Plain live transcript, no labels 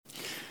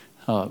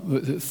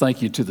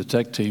Thank you to the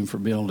tech team for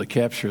being able to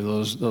capture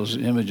those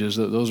images.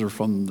 Those are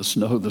from the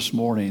snow this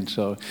morning,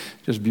 so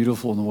just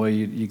beautiful in the way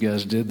you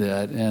guys did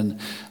that. And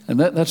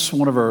that's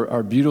one of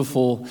our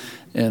beautiful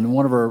and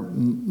one of our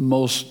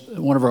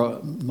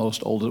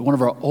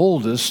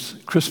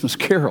oldest Christmas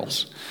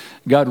carols.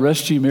 God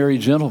rest ye merry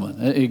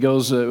gentlemen. It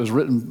was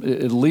written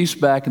at least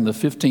back in the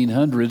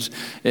 1500s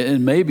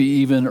and maybe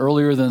even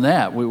earlier than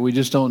that. We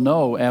just don't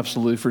know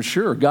absolutely for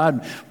sure.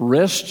 God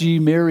rest ye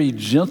merry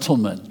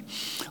gentlemen.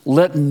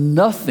 Let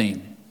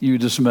nothing you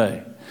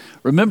dismay.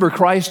 Remember,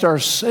 Christ our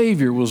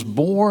Savior was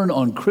born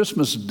on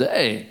Christmas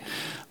Day.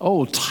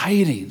 Oh,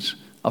 tidings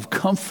of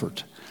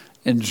comfort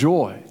and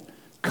joy.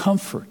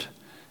 Comfort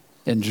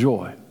and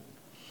joy.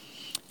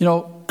 You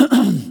know,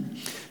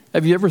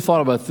 have you ever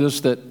thought about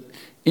this, that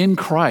in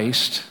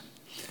Christ,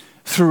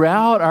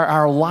 throughout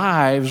our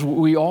lives,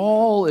 we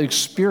all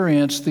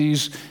experience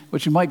these,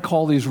 what you might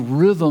call these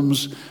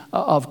rhythms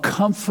of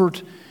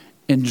comfort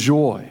and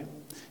joy.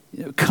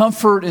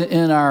 Comfort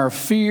in our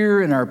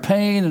fear, in our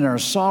pain, in our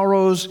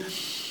sorrows,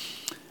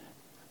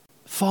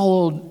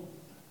 followed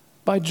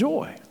by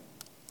joy.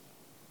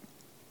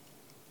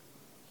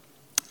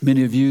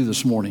 Many of you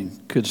this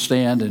morning could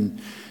stand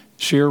and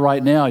share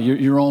right now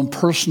your own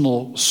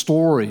personal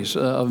stories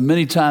of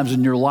many times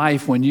in your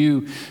life when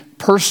you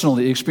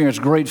personally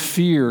experienced great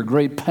fear,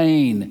 great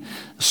pain,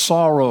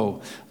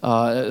 sorrow,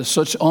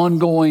 such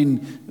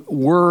ongoing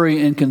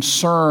worry and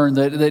concern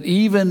that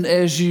even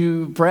as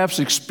you perhaps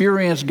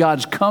experienced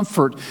God's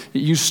comfort,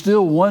 you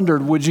still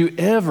wondered, would you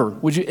ever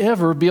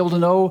be able to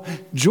know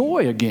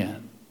joy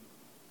again?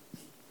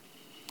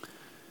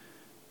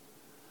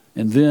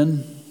 And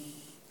then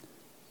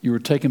you were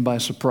taken by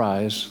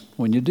surprise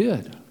when you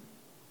did.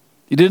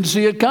 You didn't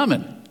see it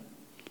coming,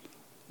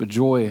 but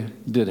joy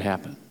did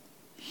happen.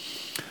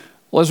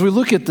 Well, as we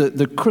look at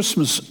the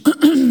Christmas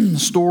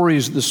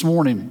stories this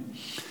morning,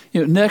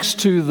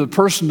 next to the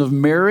person of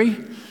Mary,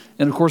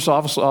 and of course,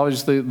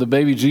 obviously the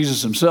baby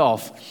Jesus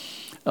himself,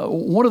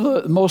 one of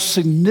the most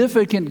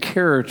significant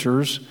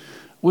characters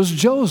was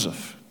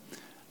Joseph,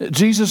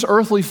 Jesus'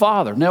 earthly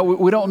father. Now,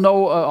 we don't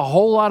know a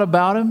whole lot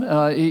about him.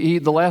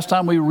 The last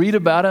time we read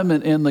about him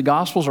in the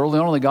Gospels, early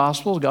on in the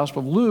Gospels,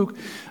 Gospel of Luke,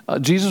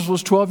 Jesus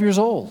was 12 years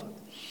old.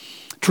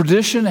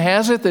 Tradition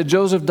has it that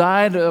Joseph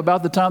died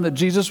about the time that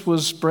Jesus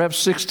was perhaps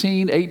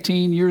 16,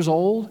 18 years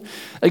old.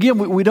 Again,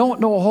 we don't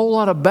know a whole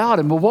lot about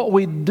him, but what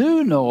we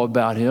do know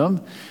about him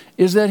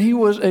is that he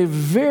was a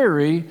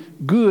very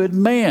good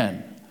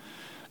man.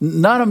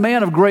 Not a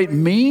man of great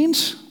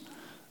means,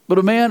 but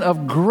a man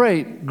of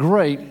great,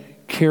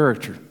 great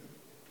character.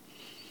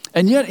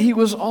 And yet he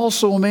was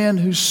also a man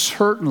who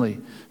certainly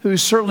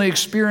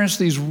experienced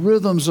these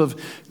rhythms of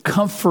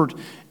comfort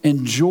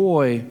and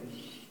joy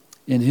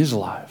in his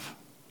life.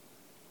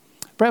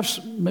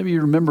 Perhaps maybe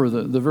you remember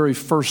the very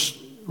first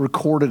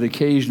recorded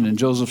occasion in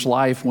Joseph's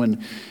life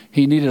when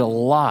he needed a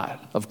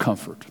lot of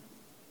comfort.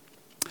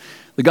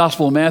 The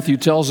Gospel of Matthew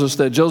tells us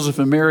that Joseph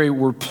and Mary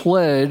were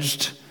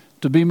pledged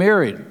to be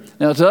married.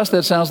 Now, to us,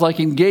 that sounds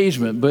like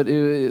engagement, but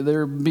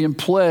their being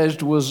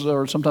pledged was,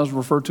 or sometimes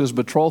referred to as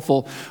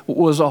betrothal,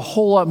 was a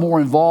whole lot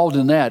more involved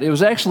in that. It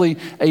was actually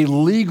a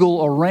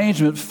legal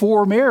arrangement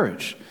for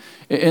marriage.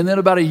 And then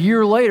about a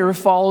year later,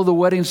 followed the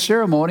wedding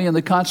ceremony and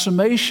the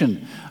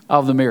consummation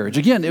of the marriage.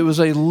 Again, it was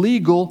a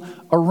legal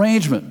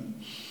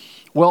arrangement.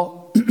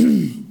 Well,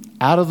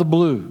 out of the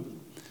blue,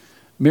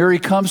 Mary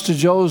comes to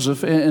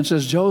Joseph and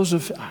says,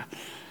 Joseph,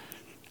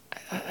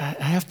 I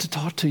have to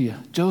talk to you.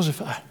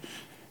 Joseph,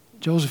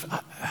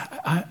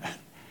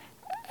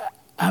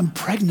 I'm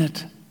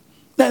pregnant.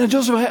 Now,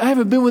 Joseph, I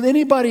haven't been with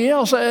anybody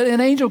else. An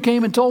angel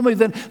came and told me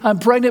that I'm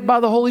pregnant by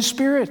the Holy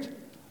Spirit.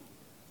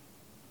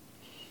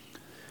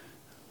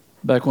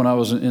 Back when I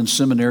was in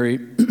seminary,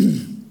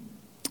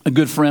 a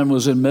good friend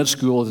was in med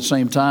school at the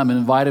same time and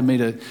invited me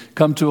to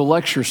come to a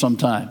lecture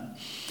sometime.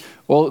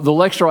 Well, the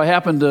lecture I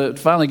happened to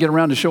finally get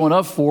around to showing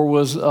up for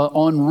was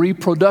on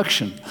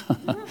reproduction.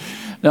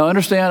 Now,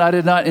 understand, I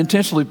did not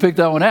intentionally pick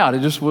that one out.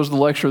 It just was the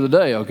lecture of the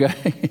day,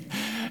 okay?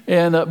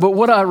 And but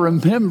what I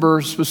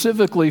remember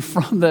specifically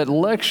from that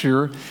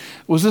lecture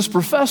was this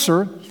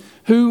professor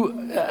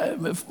who,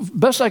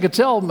 best I could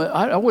tell,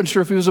 I wasn't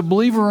sure if he was a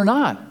believer or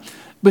not.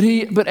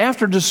 But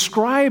after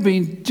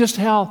describing just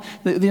how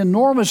the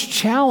enormous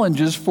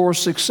challenges for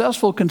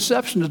successful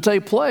conception to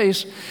take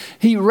place,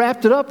 he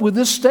wrapped it up with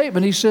this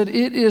statement. He said,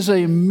 "It is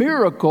a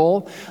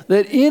miracle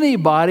that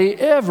anybody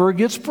ever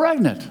gets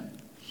pregnant."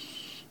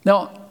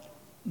 Now,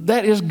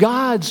 that is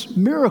God's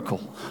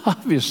miracle,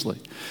 obviously.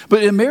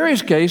 But in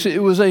Mary's case,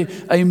 it was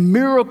a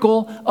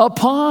miracle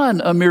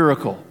upon a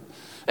miracle.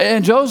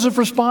 And Joseph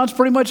responds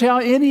pretty much how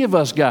any of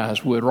us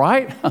guys would,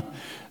 right?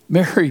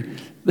 Mary,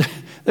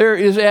 there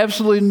is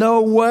absolutely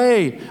no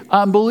way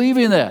I'm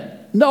believing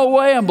that. No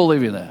way I'm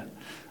believing that.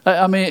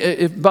 I mean,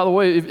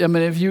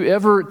 if you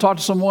ever talk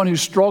to someone who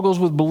struggles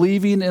with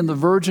believing in the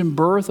virgin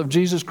birth of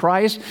Jesus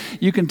Christ,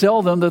 you can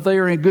tell them that they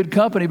are in good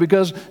company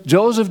because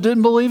Joseph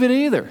didn't believe it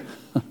either.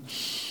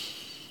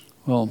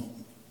 Well,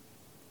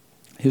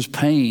 his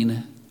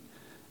pain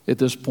at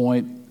this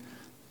point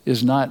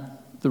is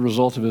not the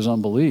result of his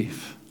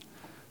unbelief.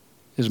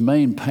 His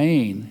main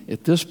pain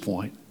at this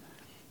point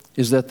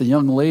is that the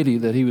young lady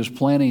that he was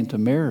planning to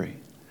marry,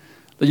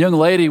 the young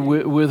lady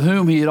with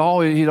whom he'd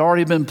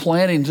already been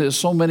planning to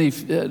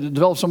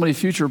develop so many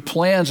future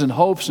plans and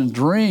hopes and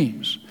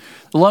dreams,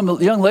 the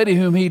young lady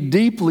whom he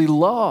deeply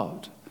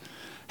loved,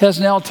 has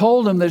now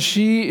told him that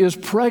she is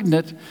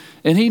pregnant,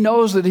 and he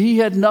knows that he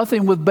had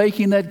nothing with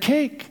baking that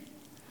cake.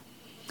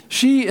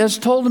 She has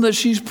told him that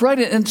she's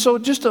pregnant, and so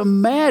just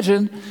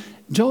imagine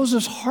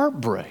Joseph's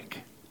heartbreak.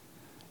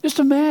 Just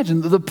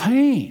imagine the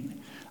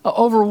pain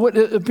over what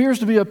appears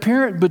to be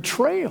apparent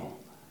betrayal.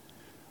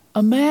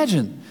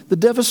 Imagine the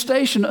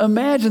devastation.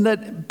 Imagine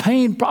that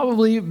pain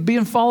probably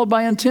being followed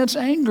by intense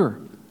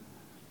anger.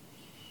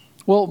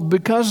 Well,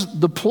 because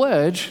the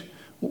pledge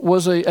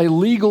was a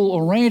legal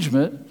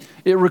arrangement,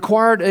 it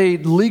required a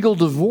legal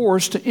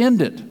divorce to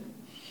end it.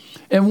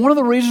 And one of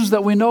the reasons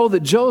that we know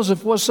that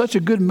Joseph was such a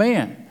good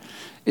man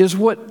is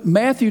what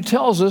Matthew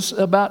tells us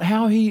about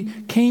how he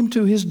came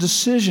to his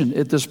decision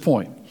at this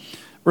point.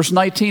 Verse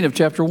 19 of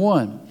chapter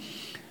 1.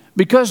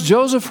 Because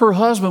Joseph, her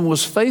husband,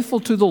 was faithful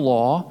to the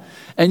law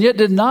and yet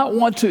did not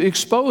want to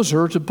expose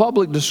her to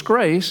public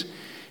disgrace,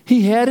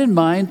 he had in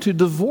mind to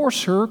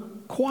divorce her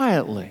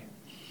quietly.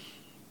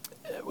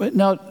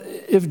 Now,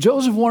 if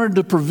Joseph wanted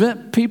to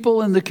prevent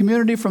people in the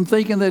community from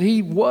thinking that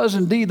he was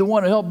indeed the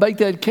one who helped bake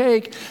that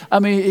cake,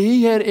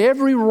 he had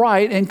every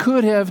right and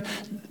could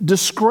have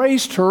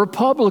disgraced her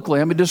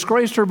publicly.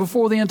 Disgraced her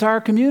before the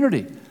entire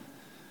community.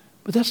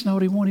 But that's not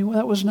what he wanted.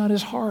 That was not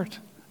his heart.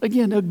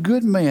 Again, a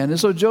good man. And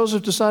so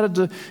Joseph decided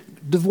to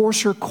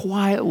divorce her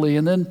quietly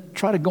and then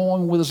try to go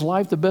on with his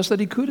life the best that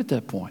he could at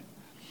that point.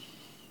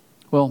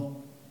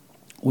 Well,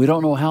 we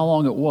don't know how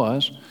long it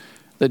was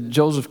that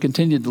Joseph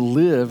continued to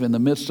live in the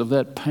midst of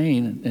that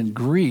pain and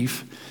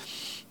grief.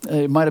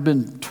 It might have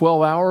been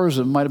 12 hours.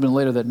 It might have been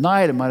later that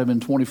night. It might have been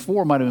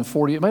 24. It might have been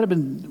 40. It might have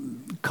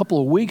been a couple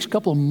of weeks, a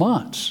couple of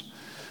months.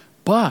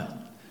 But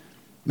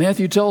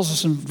Matthew tells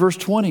us in verse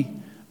 20,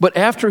 but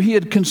after he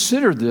had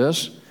considered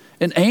this,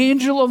 an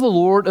angel of the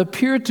Lord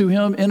appeared to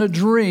him in a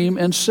dream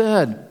and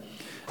said,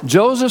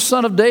 Joseph,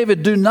 son of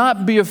David, do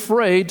not be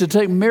afraid to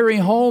take Mary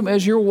home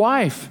as your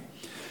wife,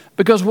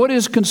 because what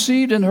is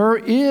conceived in her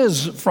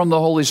is from the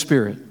Holy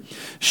Spirit.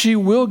 She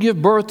will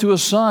give birth to a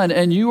son,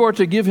 and you are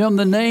to give him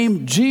the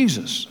name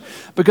Jesus,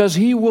 because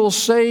he will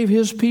save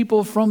his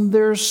people from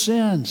their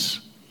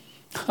sins.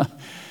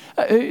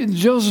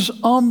 Joseph's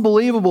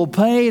unbelievable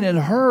pain and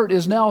hurt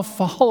is now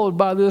followed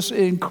by this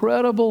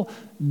incredible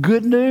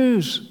good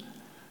news.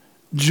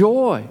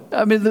 Joy.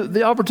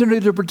 The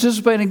opportunity to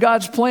participate in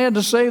God's plan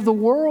to save the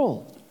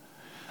world.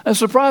 And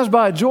surprised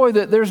by a joy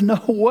that there's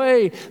no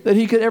way that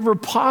he could ever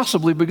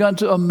possibly begin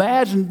to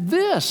imagine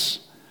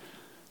this.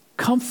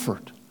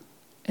 Comfort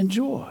and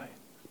joy.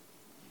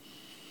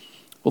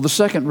 Well, the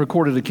second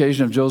recorded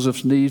occasion of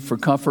Joseph's need for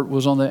comfort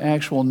was on the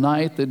actual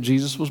night that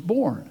Jesus was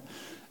born.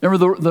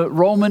 Remember, the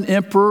Roman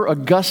Emperor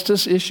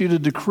Augustus issued a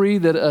decree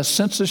that a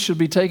census should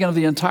be taken of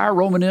the entire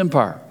Roman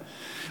Empire,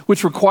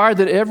 which required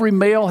that every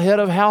male head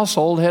of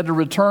household had to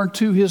return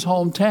to his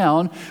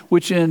hometown,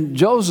 which in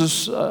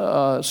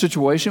Joseph's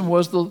situation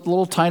was the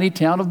little tiny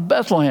town of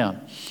Bethlehem.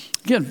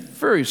 Again,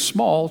 very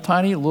small,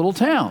 tiny little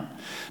town.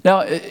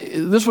 Now,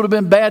 this would have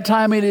been bad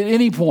timing at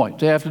any point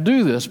to have to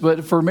do this,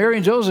 but for Mary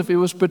and Joseph, it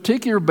was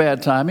particular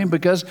bad timing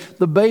because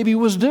the baby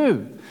was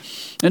due.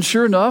 And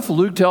sure enough,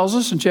 Luke tells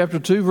us in chapter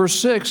 2, verse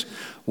 6,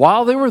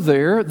 while they were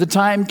there, the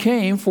time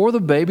came for the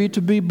baby to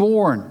be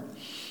born.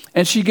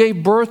 And she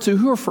gave birth to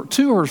her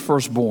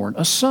firstborn,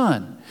 a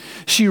son.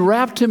 She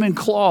wrapped him in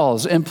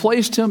cloths and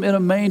placed him in a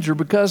manger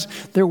because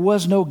there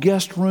was no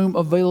guest room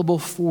available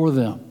for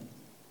them.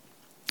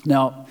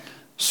 Now,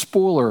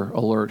 spoiler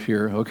alert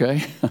here,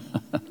 okay?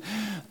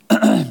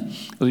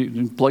 You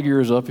can plug your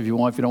ears up if you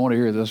want, if you don't want to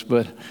hear this.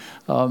 But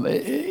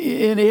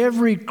in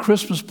every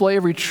Christmas play,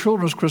 every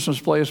children's Christmas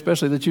play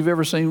especially that you've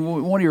ever seen,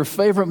 one of your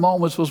favorite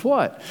moments was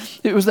what?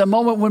 It was that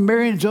moment when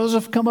Mary and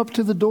Joseph come up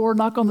to the door,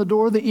 knock on the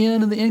door of the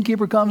inn, and the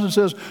innkeeper comes and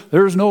says,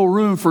 there's no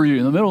room for you.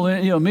 In the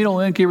middle, middle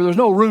innkeeper, there's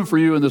no room for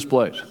you in this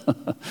place.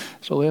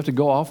 So they have to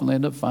go off and they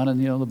end up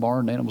finding, the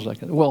barn and animals like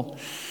that. Well,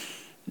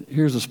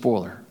 here's the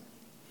spoiler.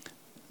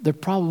 There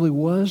probably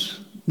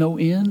was no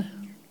inn.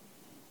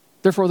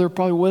 Therefore, there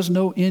probably was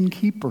no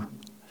innkeeper.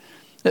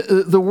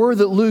 The word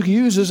that Luke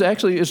uses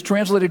actually is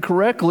translated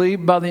correctly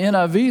by the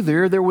NIV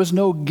there. There was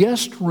no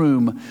guest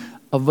room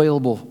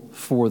available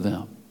for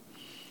them.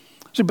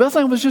 See,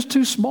 Bethlehem was just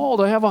too small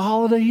to have a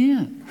Holiday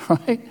Inn,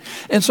 right?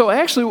 And so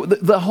actually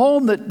the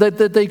home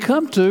that they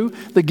come to,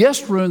 the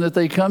guest room that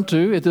they come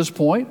to at this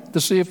point to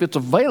see if it's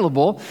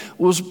available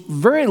was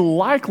very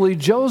likely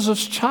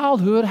Joseph's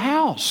childhood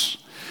house.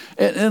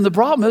 And the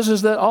problem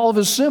is that all of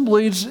his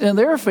siblings and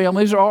their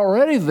families are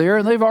already there,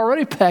 and they've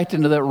already packed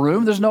into that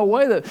room. There's no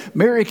way that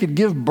Mary could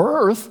give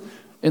birth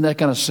in that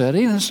kind of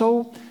setting, and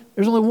so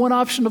there's only one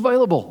option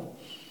available.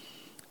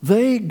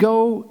 They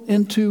go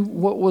into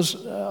what was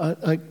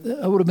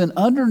would have been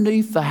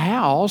underneath the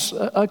house,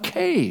 a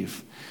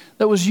cave.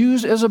 that was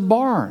used as a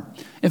barn.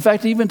 In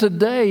fact, even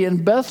today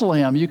in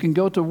Bethlehem, you can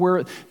go to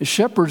where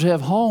shepherds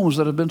have homes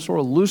that have been sort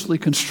of loosely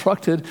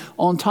constructed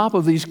on top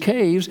of these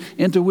caves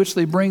into which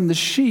they bring the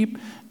sheep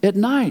at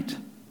night.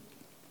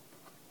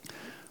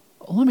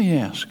 Let me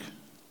ask,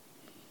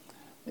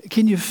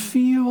 can you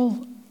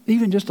feel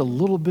even just a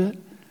little bit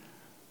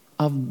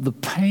of the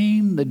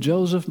pain that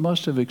Joseph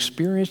must have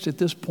experienced at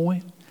this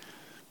point?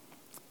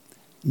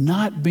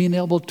 Not being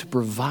able to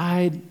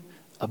provide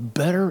a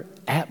better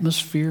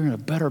atmosphere and a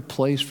better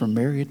place for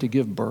Mary to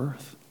give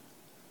birth.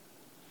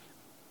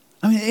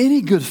 I mean,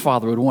 any good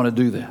father would want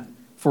to do that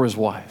for his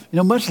wife.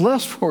 Much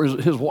less for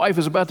his wife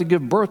is about to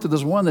give birth to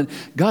this one that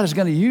God is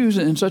going to use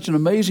in such an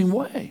amazing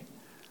way.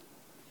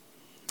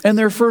 And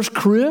their first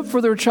crib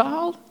for their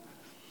child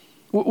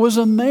was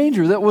a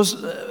manger that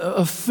was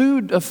a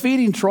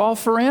feeding trough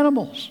for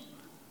animals.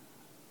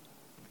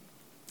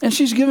 And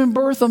she's giving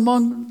birth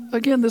among,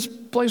 again, this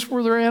place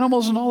where there are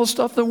animals and all the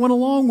stuff that went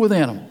along with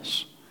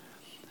animals.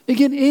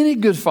 Again, any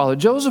good father.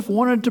 Joseph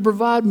wanted to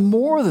provide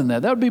more than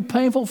that. That would be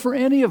painful for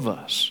any of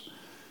us.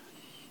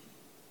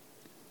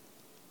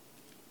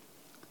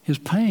 His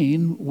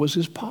pain was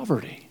his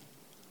poverty.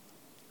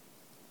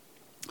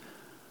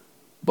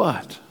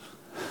 But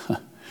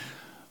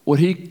what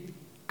he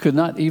could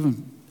not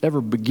even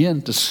ever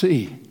begin to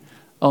see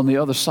on the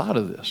other side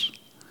of this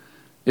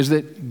is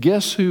that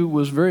guess who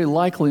was very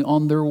likely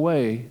on their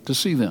way to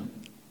see them?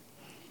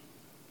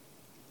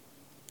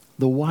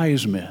 The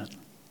wise men.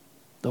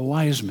 The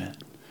wise men.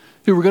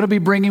 Who were going to be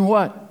bringing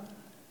what?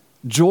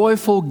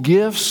 Joyful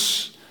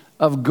gifts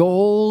of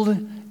gold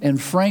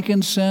and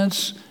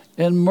frankincense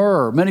and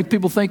myrrh. Many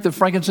people think that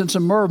frankincense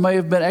and myrrh may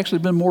have actually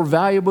been more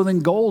valuable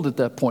than gold at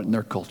that point in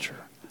their culture.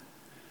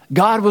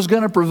 God was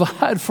going to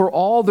provide for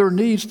all their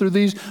needs through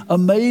these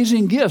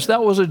amazing gifts.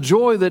 That was a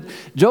joy that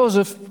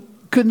Joseph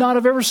could not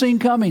have ever seen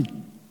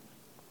coming.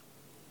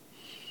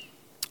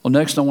 Well,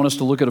 next I want us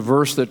to look at a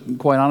verse that,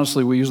 quite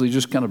honestly, we usually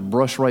just kind of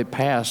brush right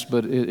past,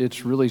 but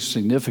it's really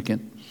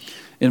significant.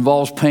 It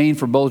involves pain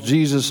for both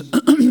Jesus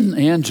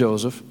and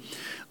Joseph.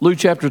 Luke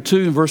chapter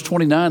 2 and verse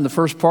 29, the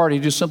first part, he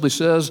just simply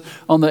says,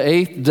 on the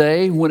 8th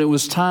day, when it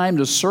was time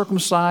to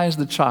circumcise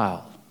the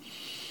child.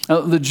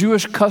 The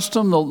Jewish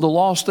custom, the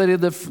law stated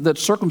that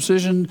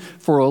circumcision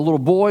for a little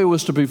boy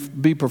was to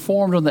be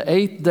performed on the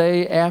 8th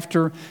day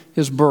after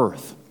his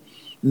birth.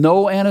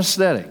 No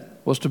anesthetic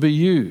was to be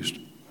used,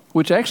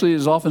 which actually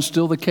is often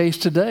still the case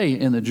today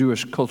in the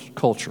Jewish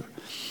culture.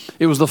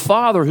 It was the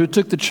father who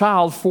took the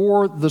child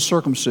for the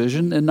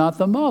circumcision and not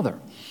the mother.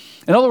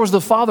 In other words, the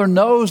father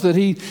knows that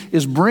he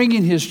is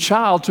bringing his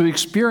child to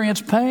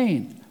experience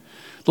pain.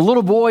 The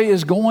little boy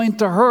is going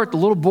to hurt. The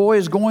little boy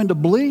is going to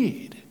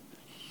bleed.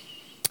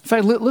 In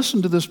fact,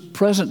 listen to this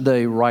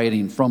present-day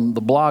writing from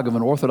the blog of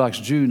an Orthodox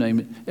Jew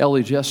named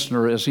Eli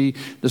Jessner as he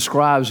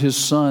describes his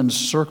son's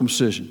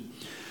circumcision.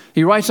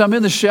 He writes, I'm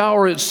in the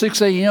shower at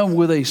 6 a.m.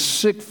 with a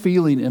sick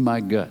feeling in my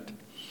gut.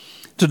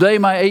 Today,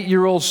 my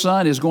 8-year-old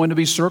son is going to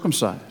be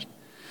circumcised.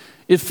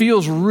 It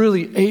feels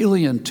really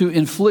alien to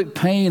inflict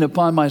pain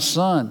upon my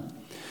son,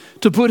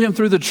 to put him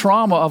through the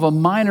trauma of a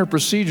minor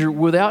procedure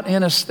without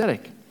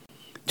anesthetic.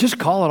 Just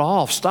call it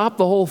off. Stop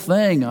the whole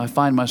thing, I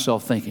find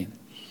myself thinking.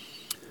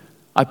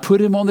 I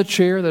put him on the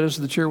chair, that is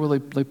the chair where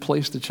they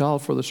place the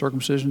child for the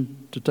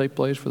circumcision to take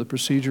place, for the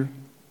procedure.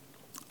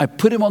 I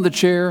put him on the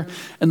chair,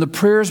 and the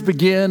prayers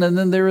begin, and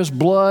then there is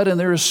blood, and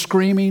there is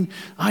screaming.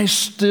 I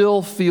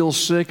still feel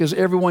sick as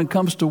everyone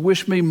comes to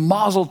wish me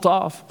mazel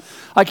tov.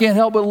 I can't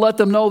help but let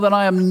them know that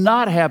I am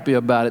not happy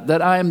about it,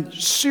 that I am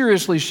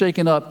seriously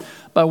shaken up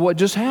by what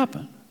just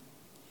happened.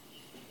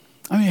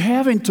 I mean,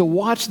 having to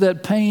watch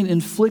that pain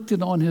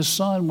inflicted on his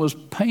son was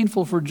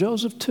painful for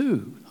Joseph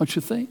too, don't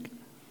you think?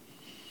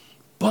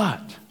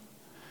 But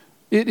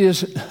it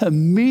is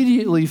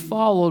immediately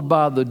followed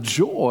by the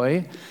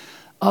joy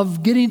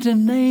of getting to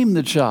name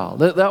the child.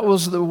 That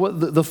was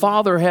the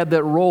father had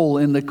that role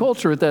in the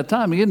culture at that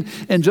time.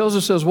 And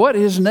Joseph says, what?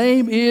 His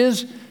name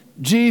is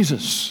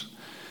Jesus.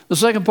 The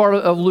second part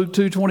of Luke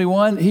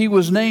 2:21, he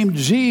was named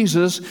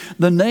Jesus,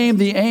 the name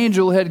the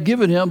angel had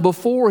given him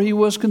before he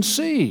was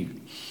conceived.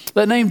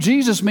 That name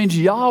Jesus means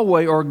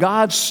Yahweh or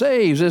God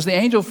saves. As the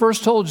angel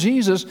first told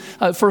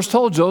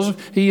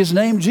Joseph, he is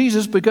named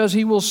Jesus because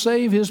he will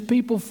save his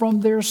people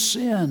from their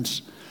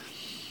sins.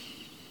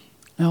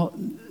 Now,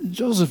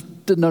 Joseph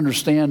didn't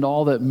understand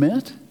all that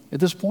meant at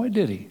this point,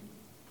 did he?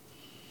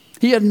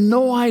 He had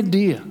no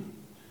idea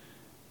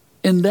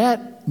in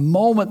that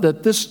moment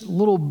that this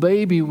little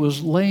baby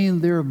was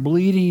laying there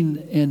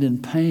bleeding and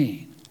in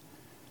pain,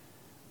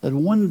 that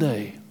one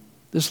day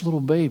this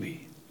little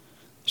baby,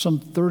 some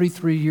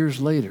 33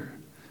 years later,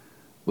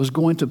 was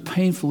going to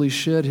painfully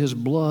shed his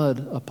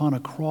blood upon a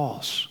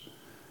cross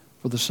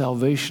for the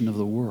salvation of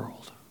the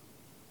world.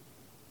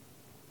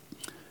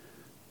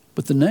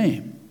 But the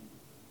name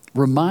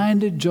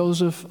reminded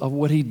Joseph of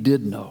what he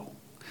did know,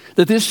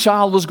 that this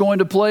child was going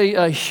to play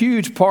a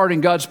huge part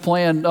in God's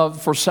plan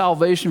for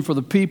salvation for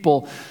the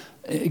people.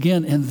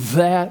 Again, and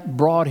that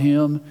brought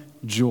him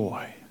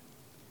joy,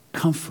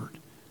 comfort,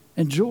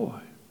 and joy.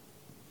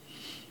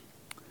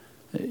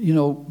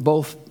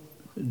 Both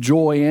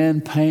joy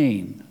and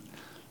pain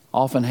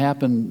often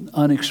happen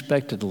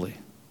unexpectedly,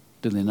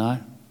 do they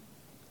not?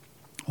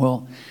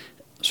 Well,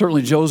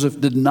 certainly Joseph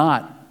did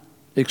not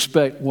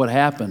expect what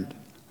happened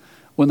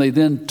when they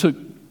then took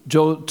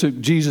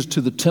Jesus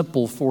to the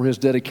temple for his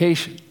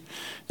dedication.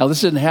 Now,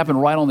 this didn't happen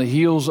right on the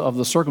heels of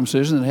the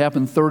circumcision. It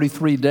happened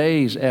 33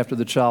 days after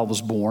the child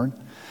was born.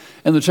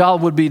 And the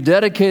child would be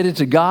dedicated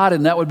to God,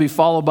 and that would be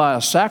followed by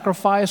a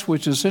sacrifice,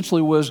 which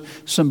essentially was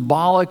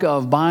symbolic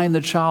of buying the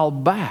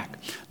child back.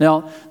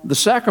 Now, the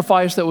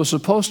sacrifice that was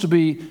supposed to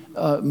be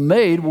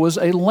made was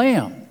a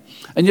lamb.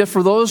 And yet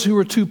for those who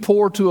were too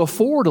poor to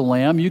afford a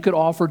lamb, you could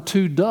offer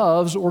 2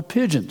 doves or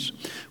pigeons,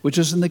 which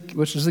is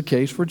the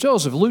case for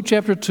Joseph. Luke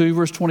chapter 2,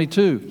 verse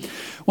 22.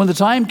 When the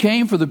time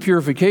came for the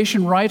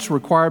purification rites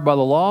required by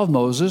the law of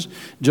Moses,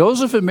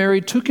 Joseph and Mary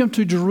took him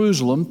to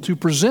Jerusalem to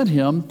present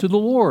him to the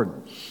Lord.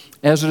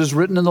 As it is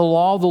written in the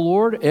law of the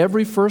Lord,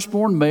 every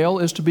firstborn male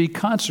is to be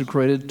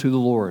consecrated to the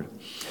Lord,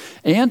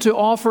 and to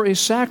offer a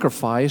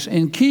sacrifice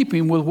in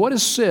keeping with what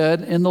is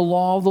said in the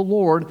law of the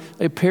Lord,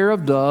 a pair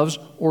of doves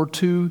or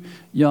 2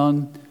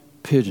 young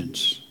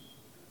pigeons.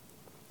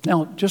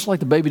 Now, just like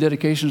the baby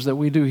dedications that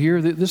we do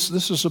here, this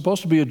is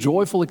supposed to be a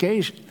joyful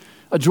occasion.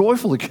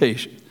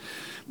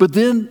 But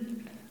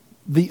then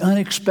the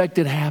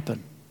unexpected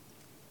happened.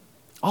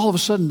 All of a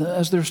sudden,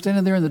 as they're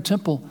standing there in the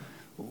temple,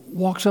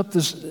 walks up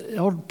this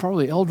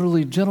probably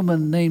elderly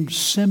gentleman named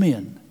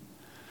Simeon.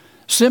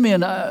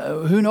 Simeon,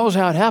 who knows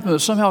how it happened,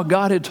 but somehow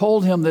God had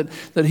told him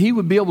that he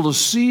would be able to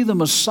see the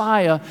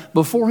Messiah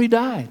before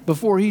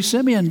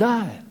Simeon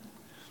died.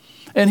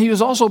 And he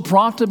was also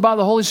prompted by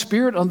the Holy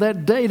Spirit on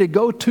that day to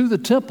go to the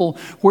temple,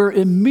 where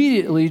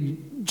immediately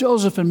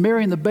Joseph and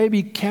Mary and the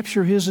baby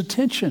capture his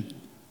attention.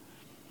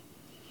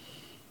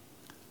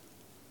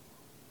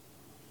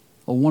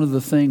 Well, one of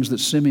the things that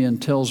Simeon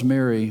tells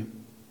Mary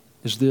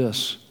is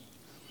this.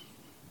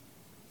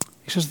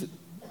 He says that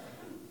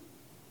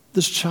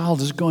this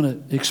child is going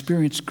to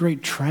experience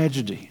great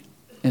tragedy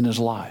in his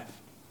life.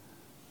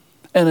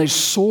 And a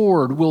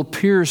sword will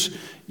pierce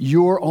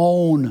your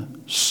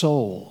own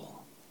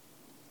soul.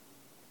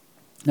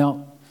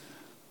 Now,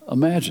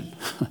 imagine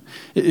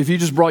if you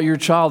just brought your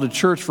child to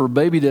church for a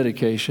baby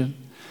dedication,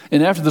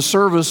 and after the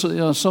service,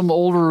 some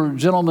older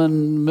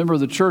gentleman, member of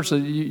the church that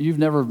you've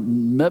never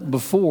met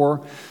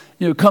before,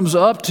 comes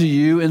up to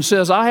you and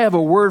says, I have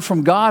a word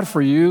from God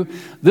for you.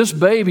 This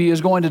baby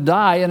is going to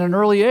die at an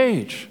early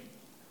age.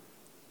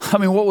 I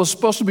mean, what was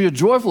supposed to be a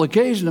joyful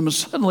occasion, and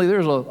suddenly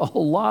there's a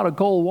whole lot of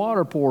cold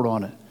water poured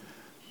on it.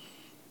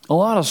 A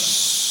lot of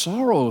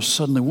sorrow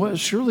suddenly. Well,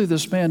 surely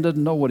this man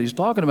doesn't know what he's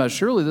talking about.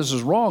 Surely this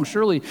is wrong.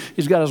 Surely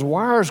he's got his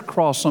wires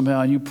crossed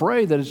somehow, and you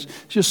pray that it's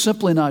just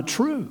simply not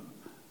true.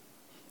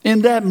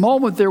 In that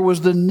moment, there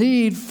was the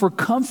need for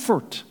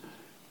comfort.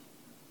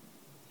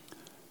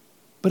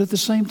 But at the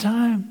same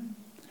time,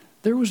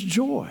 there was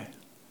joy.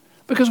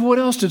 Because what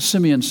else did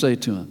Simeon say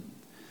to him?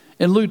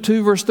 In Luke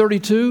 2, verse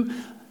 32,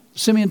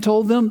 Simeon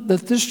told them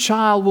that this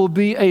child will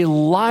be a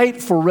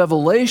light for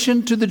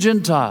revelation to the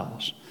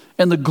Gentiles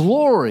and the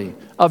glory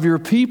of your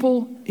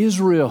people,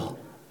 Israel.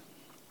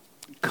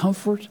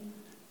 Comfort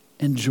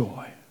and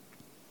joy.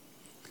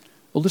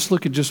 Well, let's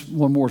look at just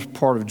one more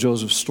part of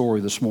Joseph's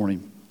story this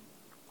morning.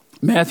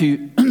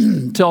 Matthew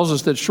tells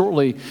us that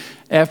shortly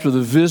after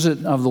the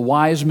visit of the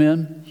wise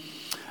men,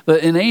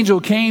 an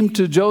angel came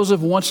to Joseph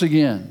once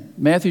again.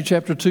 Matthew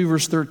chapter 2,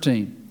 verse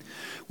 13.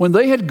 When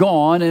they had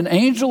gone, an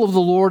angel of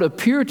the Lord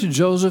appeared to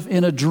Joseph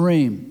in a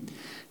dream.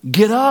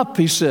 Get up,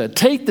 he said,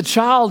 take the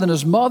child and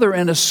his mother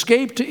and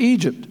escape to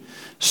Egypt.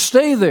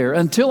 Stay there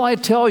until I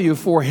tell you,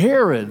 for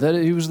Herod, that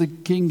he was the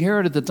King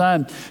Herod at the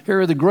time,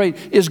 Herod the Great,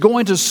 is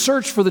going to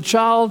search for the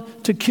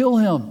child to kill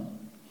him.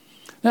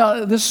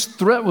 Now, this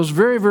threat was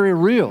very, very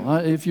real.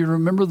 If you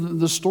remember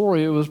the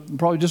story, it was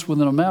probably just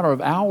within a matter of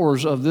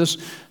hours of this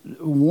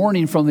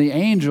warning from the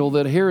angel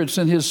that Herod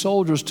sent his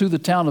soldiers to the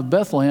town of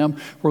Bethlehem,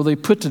 where they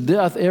put to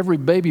death every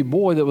baby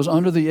boy that was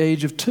under the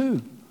age of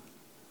 2.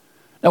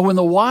 Now, when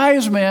the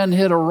wise men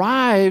had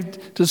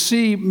arrived to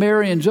see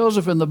Mary and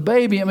Joseph and the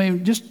baby, I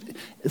mean, just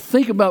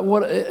think about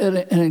what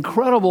an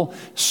incredible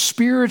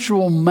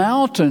spiritual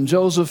mountain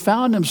Joseph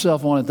found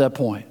himself on at that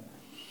point.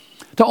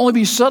 To only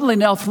be suddenly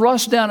now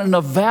thrust down in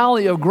a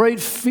valley of great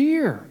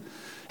fear,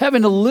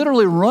 having to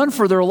literally run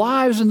for their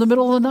lives in the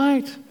middle of the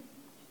night.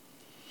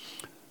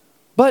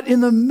 But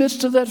in the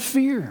midst of that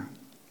fear,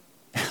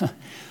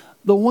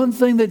 the one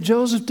thing that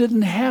Joseph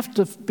didn't have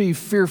to be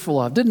fearful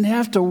of, didn't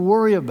have to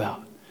worry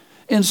about,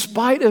 in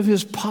spite of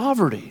his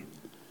poverty,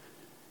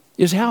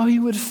 is how he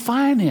would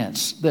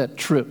finance that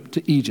trip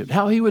to Egypt,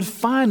 how he would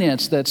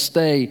finance that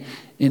stay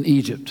in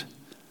Egypt.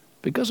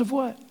 Because of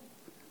what?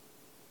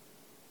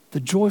 The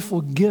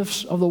joyful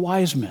gifts of the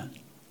wise men,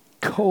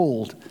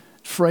 gold,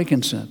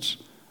 frankincense,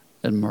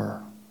 and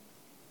myrrh.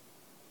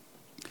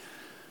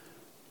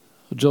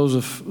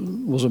 Joseph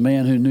was a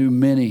man who knew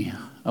many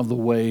of the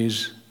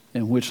ways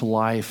in which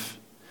life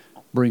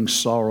brings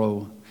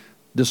sorrow,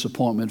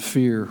 disappointment,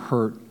 fear,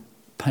 hurt,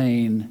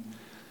 pain,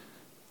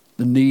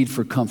 the need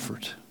for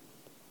comfort.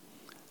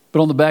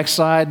 But on the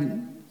backside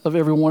of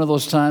every one of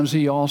those times,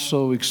 he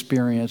also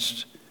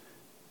experienced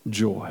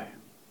joy.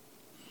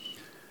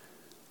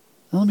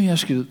 Now, let me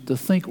ask you to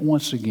think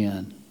once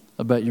again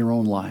about your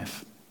own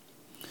life.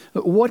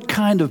 What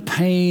kind of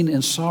pain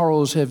and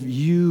sorrows have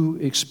you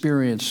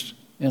experienced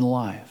in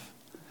life?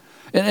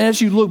 And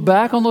as you look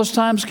back on those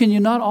times, can you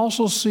not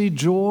also see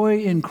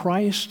joy in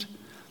Christ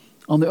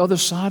on the other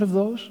side of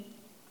those?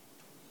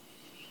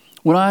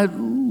 When I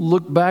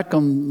look back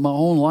on my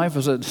own life,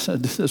 as I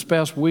said this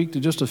past week, to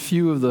just a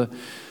few of the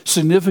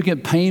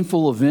significant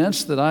painful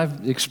events that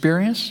I've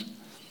experienced.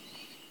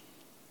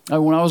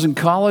 When I was in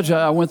college,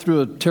 I went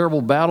through a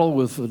terrible battle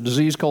with a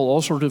disease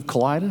called ulcerative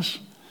colitis.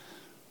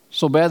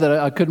 So bad that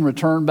I couldn't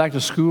return back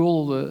to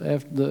school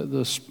after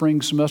the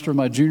spring semester of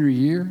my junior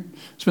year.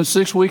 Spent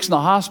 6 weeks in the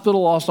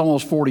hospital, lost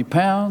almost 40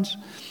 pounds.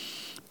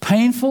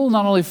 Painful,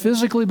 not only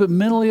physically, but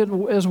mentally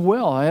as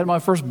well. I had my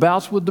first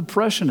bouts with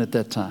depression at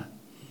that time.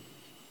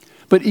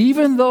 But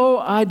even though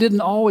I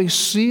didn't always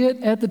see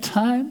it at the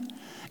time,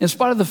 in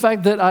spite of the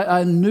fact that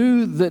I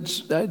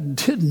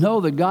did know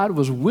that God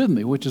was with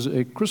me, which is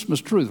a Christmas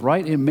truth,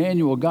 right?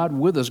 Emmanuel, God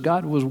with us,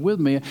 God was with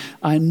me.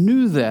 I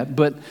knew that,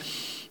 but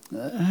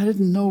I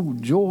didn't know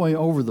joy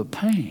over the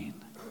pain.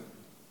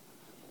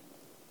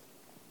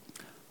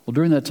 Well,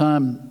 during that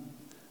time,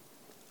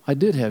 I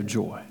did have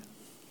joy. I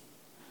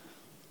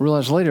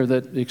realized later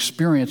that the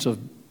experience of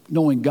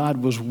knowing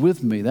God was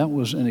with me, that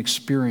was an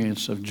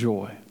experience of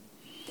joy.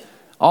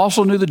 I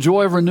also knew the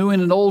joy of renewing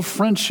an old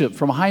friendship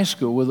from high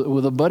school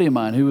with a buddy of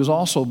mine who was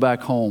also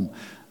back home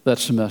that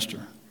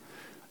semester.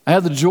 I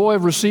had the joy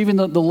of receiving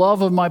the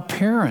love of my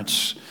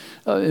parents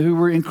who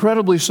were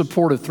incredibly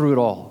supportive through it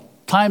all.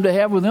 Time to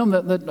have with them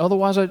that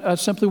otherwise I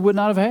simply would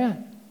not have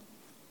had.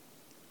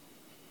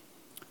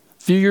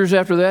 A few years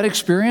after that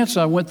experience,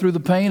 I went through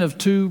the pain of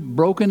 2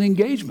 broken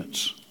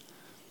engagements.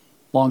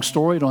 Long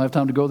story, don't have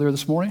time to go there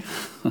this morning.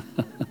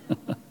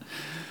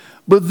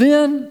 But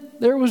then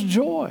there was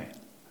joy.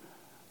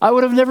 I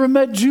would have never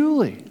met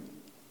Julie.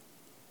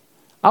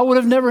 I would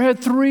have never had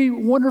 3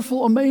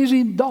 wonderful,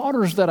 amazing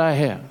daughters that I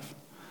have.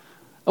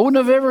 I wouldn't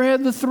have ever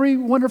had the 3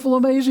 wonderful,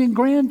 amazing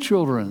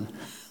grandchildren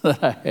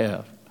that I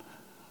have.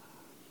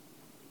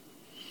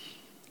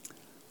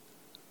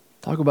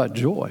 Talk about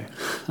joy.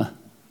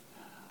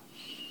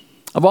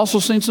 I've also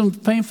seen some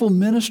painful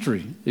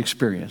ministry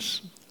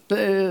experiences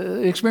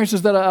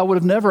that I would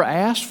have never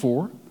asked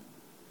for.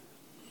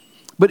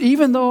 But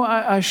even though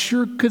I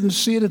sure couldn't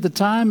see it at the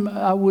time,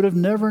 I would have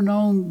never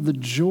known the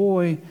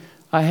joy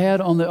I had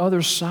on the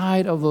other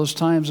side of those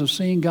times of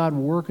seeing God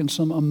work in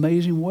some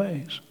amazing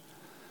ways.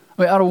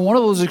 I mean, out of one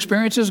of those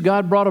experiences,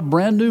 God brought a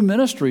brand new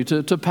ministry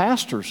to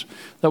pastors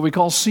that we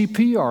call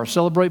CPR,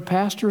 Celebrate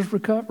Pastors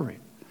Recovery.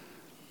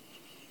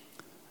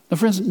 Now,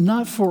 friends,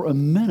 not for a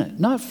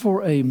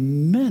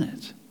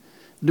minute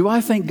do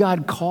I think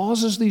God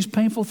causes these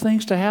painful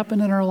things to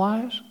happen in our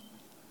lives.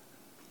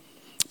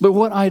 But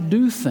what I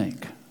do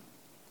think,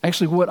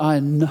 actually what I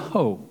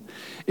know,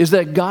 is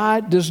that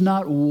God does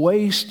not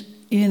waste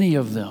any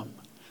of them.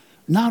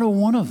 Not a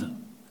one of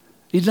them.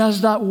 He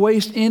does not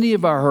waste any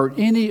of our hurt,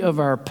 any of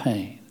our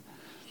pain.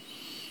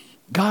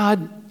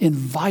 God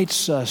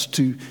invites us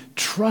to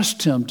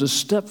trust Him, to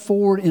step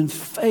forward in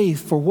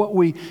faith for what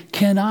we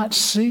cannot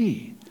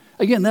see.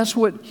 Again, that's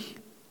what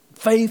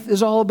faith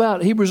is all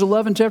about. Hebrews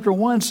 11, chapter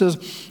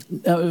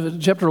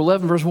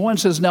 11, verse 1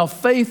 says, now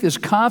faith is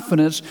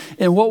confidence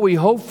in what we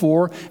hope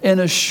for and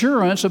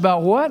assurance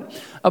about what?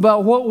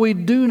 About what we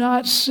do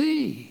not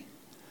see.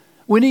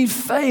 We need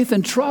faith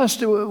and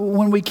trust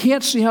when we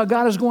can't see how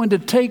God is going to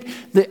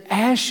take the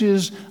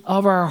ashes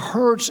of our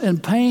hurts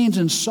and pains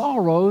and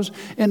sorrows,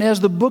 and as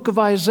the book of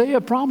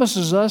Isaiah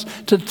promises us,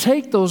 to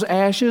take those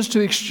ashes, to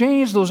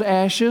exchange those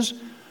ashes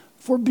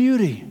for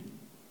beauty.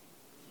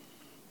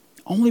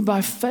 Only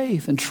by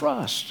faith and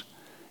trust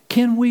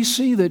can we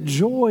see that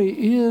joy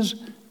is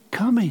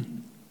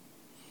coming.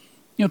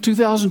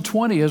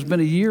 2020 has been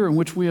a year in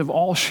which we have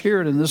all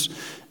shared in this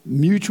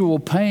mutual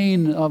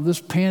pain of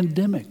this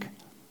pandemic.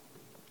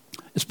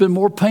 It's been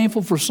more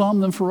painful for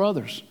some than for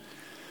others.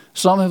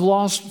 Some have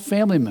lost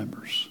family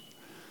members.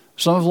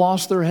 Some have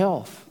lost their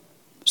health.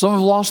 Some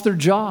have lost their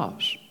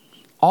jobs.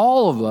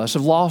 All of us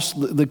have lost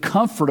the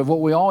comfort of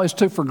what we always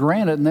took for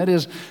granted, and that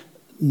is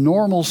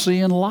normalcy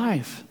in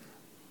life.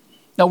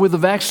 Now, with the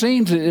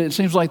vaccines, it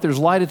seems like there's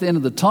light at the end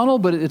of the tunnel,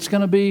 but it's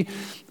going to be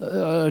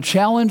a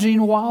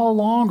challenging while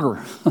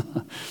longer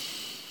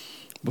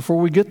before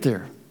we get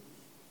there.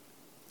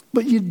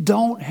 But you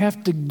don't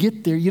have to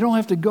get there. You don't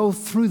have to go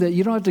through that.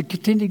 You don't have to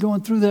continue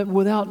going through that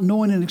without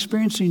knowing and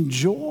experiencing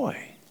joy.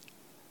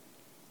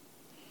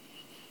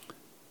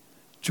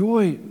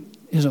 Joy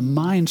is a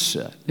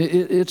mindset.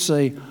 It's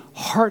a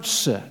heart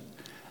set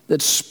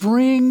that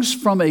springs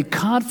from a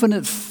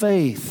confident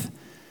faith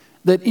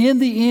that in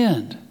the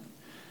end,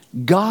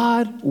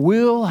 God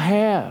will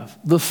have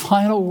the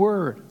final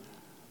word.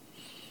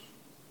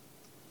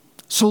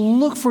 So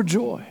look for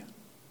joy.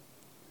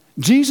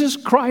 Jesus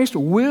Christ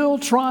will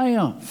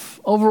triumph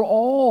over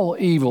all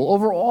evil,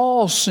 over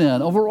all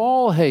sin, over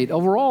all hate,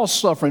 over all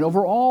suffering,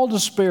 over all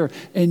despair,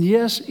 and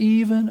yes,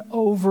 even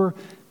over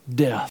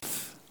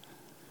death.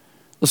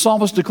 The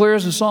psalmist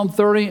declares in Psalm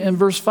 30 and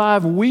verse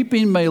 5,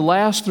 weeping may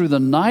last through the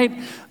night,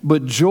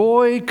 but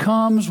joy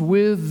comes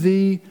with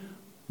the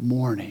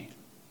morning.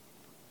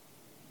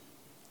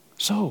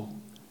 So,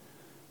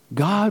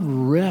 God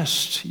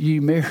rest, ye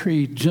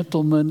merry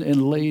gentlemen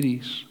and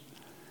ladies.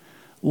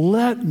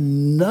 Let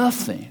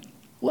nothing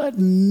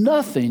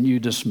you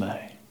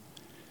dismay.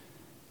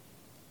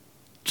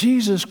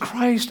 Jesus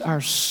Christ, our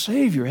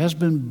Savior, has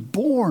been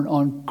born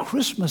on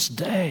Christmas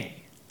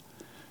Day.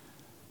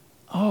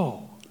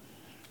 Oh,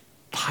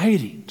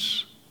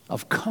 tidings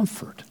of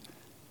comfort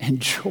and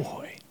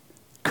joy.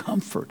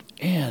 Comfort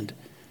and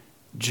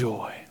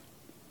joy.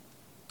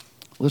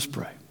 Let's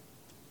pray.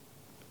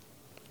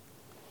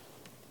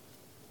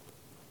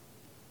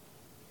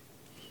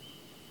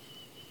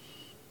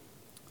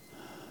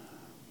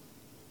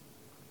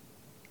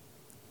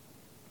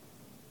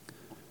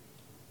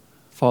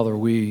 Father,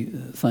 we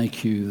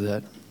thank you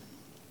that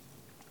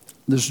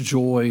this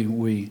joy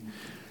we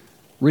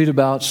read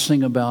about,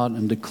 sing about,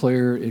 and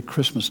declare at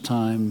Christmas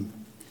time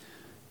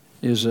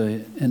is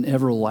an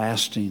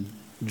everlasting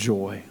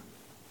joy.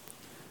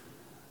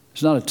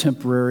 It's not a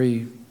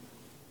temporary,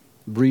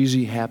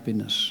 breezy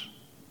happiness,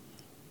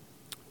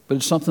 but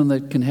it's something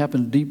that can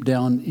happen deep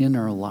down in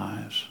our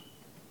lives.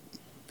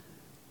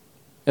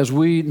 As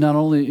we not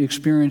only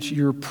experience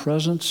your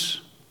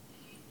presence,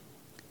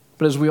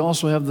 but as we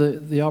also have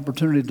the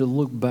opportunity to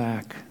look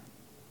back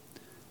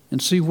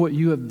and see what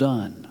you have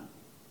done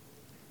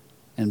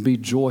and be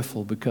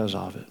joyful because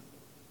of it.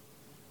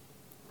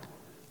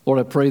 Lord,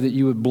 I pray that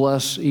you would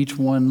bless each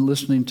one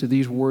listening to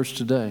these words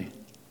today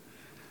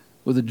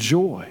with the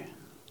joy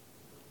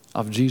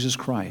of Jesus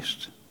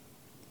Christ.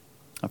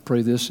 I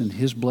pray this in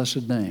his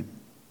blessed name.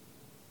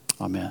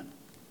 Amen.